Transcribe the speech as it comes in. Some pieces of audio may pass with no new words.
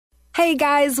Hey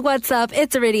guys, what's up?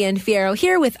 It's Iridian Fierro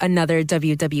here with another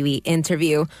WWE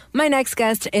interview. My next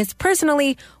guest is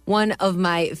personally one of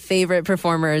my favorite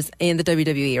performers in the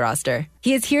WWE roster.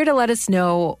 He is here to let us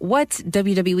know what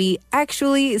WWE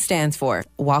actually stands for,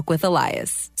 Walk With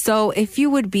Elias. So if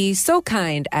you would be so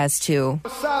kind as to...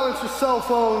 Silence your cell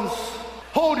phones.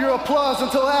 Hold your applause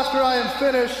until after I am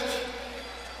finished.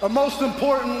 Or most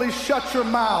importantly, shut your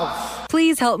mouths.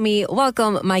 Please help me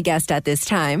welcome my guest at this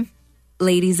time.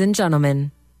 Ladies and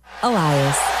gentlemen,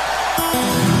 Elias.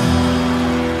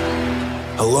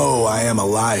 Hello, I am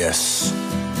Elias.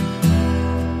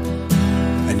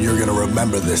 And you're gonna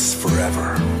remember this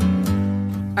forever.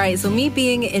 All right, so me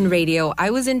being in radio, I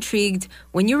was intrigued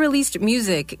when you released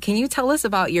music. Can you tell us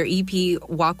about your EP,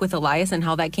 Walk With Elias, and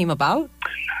how that came about?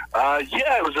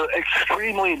 Yeah, it was an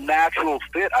extremely natural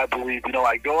fit, I believe. You know,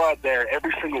 I go out there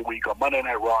every single week on Monday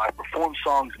Night Raw. I perform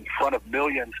songs in front of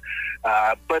millions.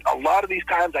 But a lot of these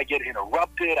times I get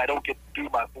interrupted. I don't get to do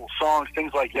my full songs,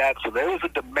 things like that. So there was a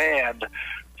demand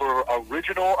for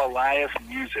original Elias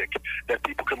music that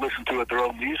people could listen to at their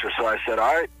own leisure. So I said,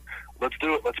 all right, let's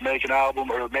do it. Let's make an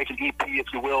album or make an EP, if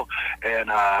you will.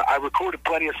 And I recorded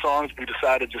plenty of songs. We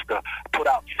decided just to put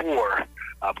out 4.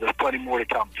 But there's plenty more to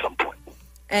come at some point.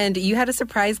 And you had a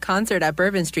surprise concert at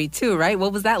Bourbon Street, too, right?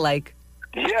 What was that like?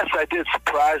 Yes, I did.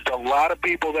 Surprised a lot of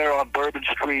people there on Bourbon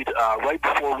Street right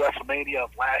before Wrestlemania of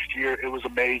last year. It was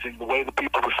amazing the way the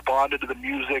people responded to the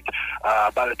music.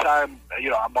 By the time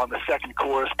I'm on the second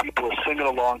chorus, people are singing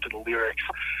along to the lyrics.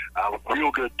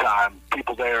 Real good time.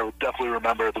 People there will definitely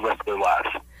remember the rest of their lives.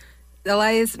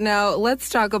 Elias, now let's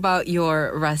talk about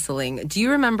your wrestling. Do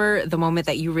you remember the moment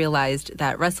that you realized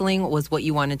that wrestling was what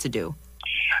you wanted to do?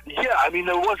 Yeah, I mean,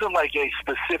 there wasn't like a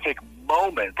specific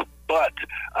moment, but,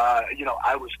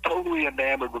 I was totally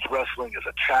enamored with wrestling as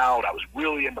a child. I was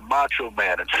really into Macho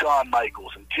Man and Shawn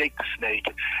Michaels and Jake the Snake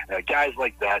and guys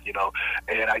like that,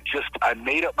 and I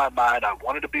made up my mind. I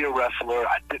wanted to be a wrestler.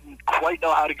 I didn't quite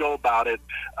know how to go about it,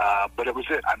 but it was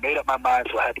it. I made up my mind,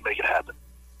 so I had to make it happen.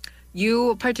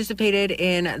 You participated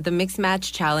in the Mixed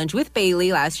Match Challenge with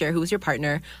Bayley last year, who was your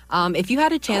partner. If you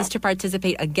had a chance to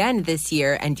participate again this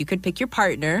year and you could pick your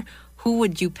partner, who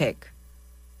would you pick?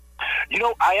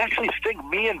 I actually think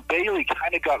me and Bayley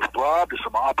kind of got robbed of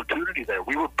some opportunity there.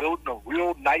 We were building a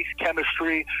real nice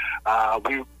chemistry.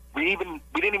 We didn't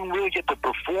even really get to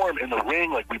perform in the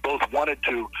ring like we both wanted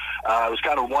to. It was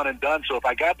kind of one and done. So if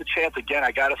I got the chance again,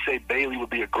 I got to say Bayley would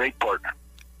be a great partner.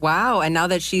 Wow, and now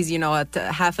that she's, at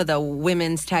half of the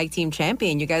women's tag team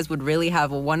champion, you guys would really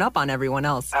have a one-up on everyone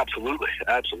else. Absolutely,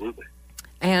 absolutely.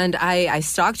 And I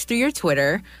stalked through your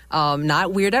Twitter,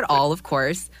 not weird at all, of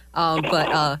course,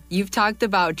 but you've talked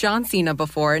about John Cena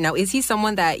before. Now, is he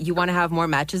someone that you want to have more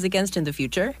matches against in the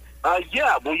future?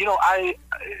 Yeah, well,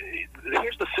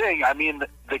 here's the thing. I mean,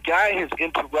 the guy has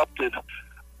interrupted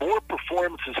more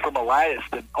performances from Elias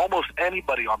than almost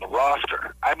anybody on the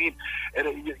roster. I mean,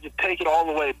 you take it all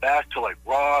the way back to like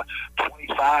Raw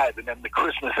 25 and then the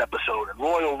Christmas episode and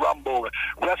Royal Rumble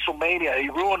and WrestleMania. He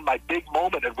ruined my big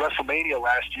moment at WrestleMania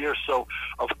last year. So,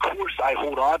 of course, I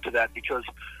hold on to that because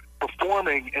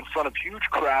performing in front of huge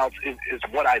crowds is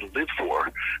what I live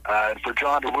for. And for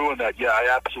John to ruin that, yeah,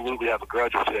 I absolutely have a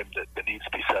grudge with him that needs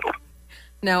to be settled.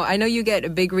 Now, I know you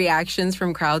get big reactions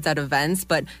from crowds at events,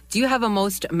 but do you have a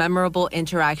most memorable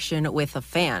interaction with a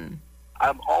fan?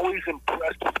 I'm always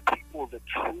impressed with people that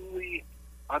truly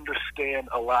understand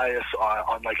Elias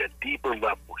on like a deeper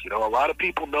level. A lot of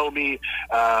people know me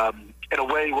in a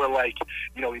way where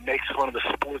he makes fun of the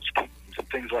sports teams and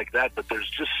things like that, but there's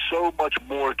just so much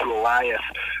more to Elias.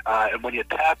 And when you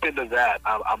tap into that,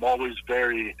 I'm always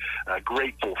very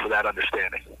grateful for that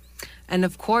understanding. And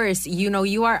of course,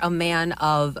 you are a man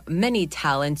of many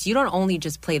talents. You don't only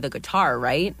just play the guitar,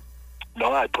 right?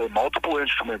 No, I play multiple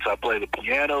instruments. I play the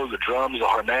piano, the drums, the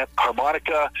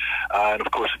harmonica, and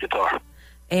of course the guitar.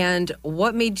 And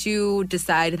what made you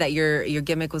decide that your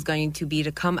gimmick was going to be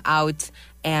to come out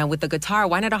and with the guitar?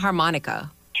 Why not a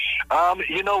harmonica?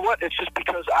 You know what? It's just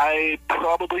because I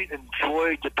probably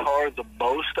enjoy guitar the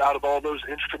most out of all those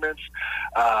instruments.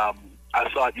 I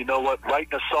thought,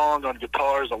 writing a song on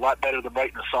guitar is a lot better than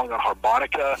writing a song on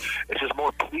harmonica. It's just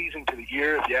more pleasing to the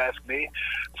ear, if you ask me.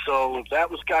 So that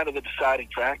was kind of the deciding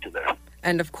factor there.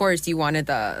 And, of course, you wanted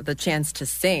the chance to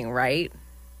sing, right?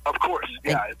 Of course,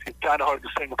 yeah. It's kind of hard to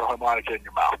sing with a harmonica in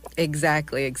your mouth.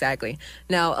 Exactly.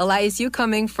 Now, Elias, you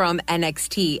coming from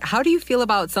NXT, how do you feel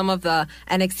about some of the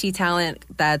NXT talent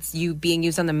that's being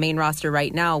used on the main roster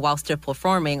right now while still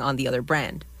performing on the other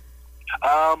brand?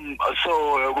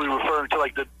 So we referring to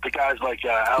like the guys like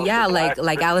Aleister Yeah, Black,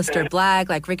 like Aleister Black,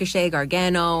 like Ricochet,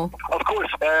 Gargano. Of course,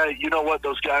 you know what?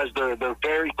 Those guys, they're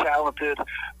very talented.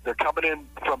 They're coming in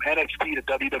from NXT to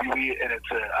WWE, and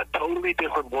it's a totally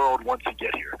different world once you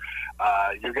get here.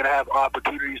 You're going to have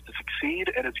opportunities to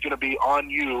succeed, and it's going to be on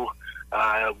you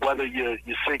whether you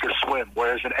sink or swim.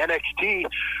 Whereas in NXT,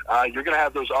 you're going to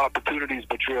have those opportunities,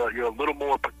 but you're a little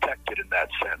more protected in that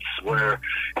sense, where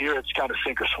here it's kind of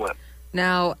sink or swim.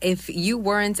 Now, if you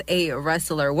weren't a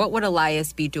wrestler, what would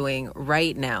Elias be doing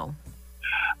right now?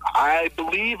 I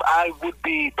believe I would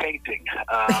be painting.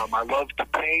 I love to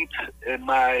paint.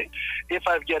 If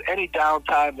I get any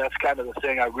downtime, that's kind of the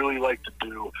thing I really like to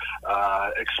do.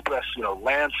 Express,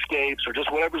 landscapes or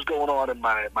just whatever's going on in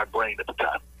my brain at the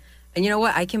time. And you know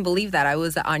what? I can believe that. I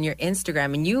was on your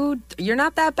Instagram, and you're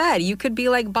not that bad. You could be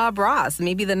like Bob Ross,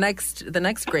 maybe the next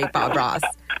great Bob Ross.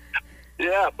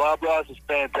 Yeah, Bob Ross is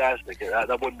fantastic.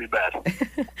 That wouldn't be bad.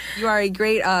 You are a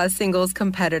great singles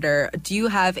competitor. Do you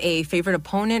have a favorite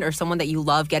opponent or someone that you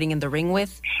love getting in the ring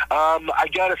with? I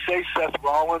gotta say, Seth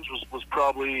Rollins was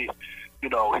probably,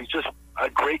 he's just a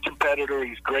great competitor.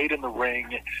 He's great in the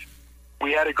ring.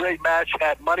 We had a great match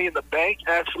at Money in the Bank,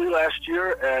 actually, last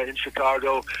year in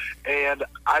Chicago, and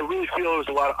I really feel there was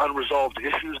a lot of unresolved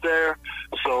issues there.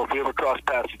 So if we ever cross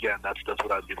paths again, that's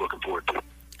what I'd be looking forward to.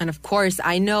 And of course,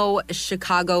 I know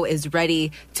Chicago is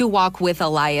ready to walk with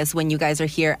Elias when you guys are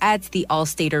here at the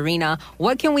Allstate Arena.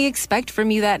 What can we expect from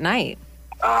you that night?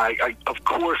 Of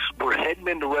course, we're heading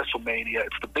into Wrestlemania.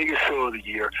 It's the biggest show of the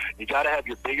year. You got to have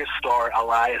your biggest star,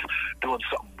 Elias, doing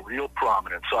something real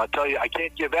prominent. So I tell you, I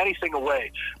can't give anything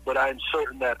away, but I'm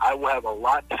certain that I will have a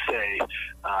lot to say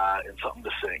and something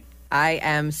to sing. I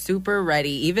am super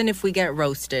ready. Even if we get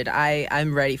roasted,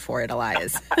 I'm ready for it,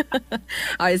 Elias. All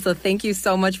right, so thank you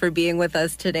so much for being with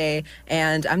us today.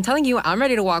 And I'm telling you, I'm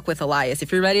ready to walk with Elias.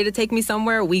 If you're ready to take me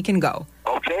somewhere, we can go.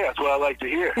 Okay, that's what I like to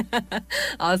hear.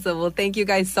 Awesome. Well, thank you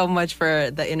guys so much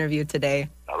for the interview today.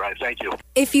 All right, thank you.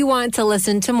 If you want to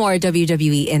listen to more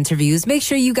WWE interviews, make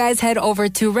sure you guys head over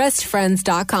to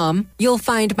Wrestfriends.com. You'll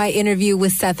find my interview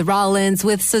with Seth Rollins,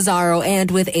 with Cesaro, and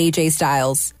with AJ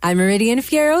Styles. I'm Meridian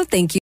Fierro. Thank you.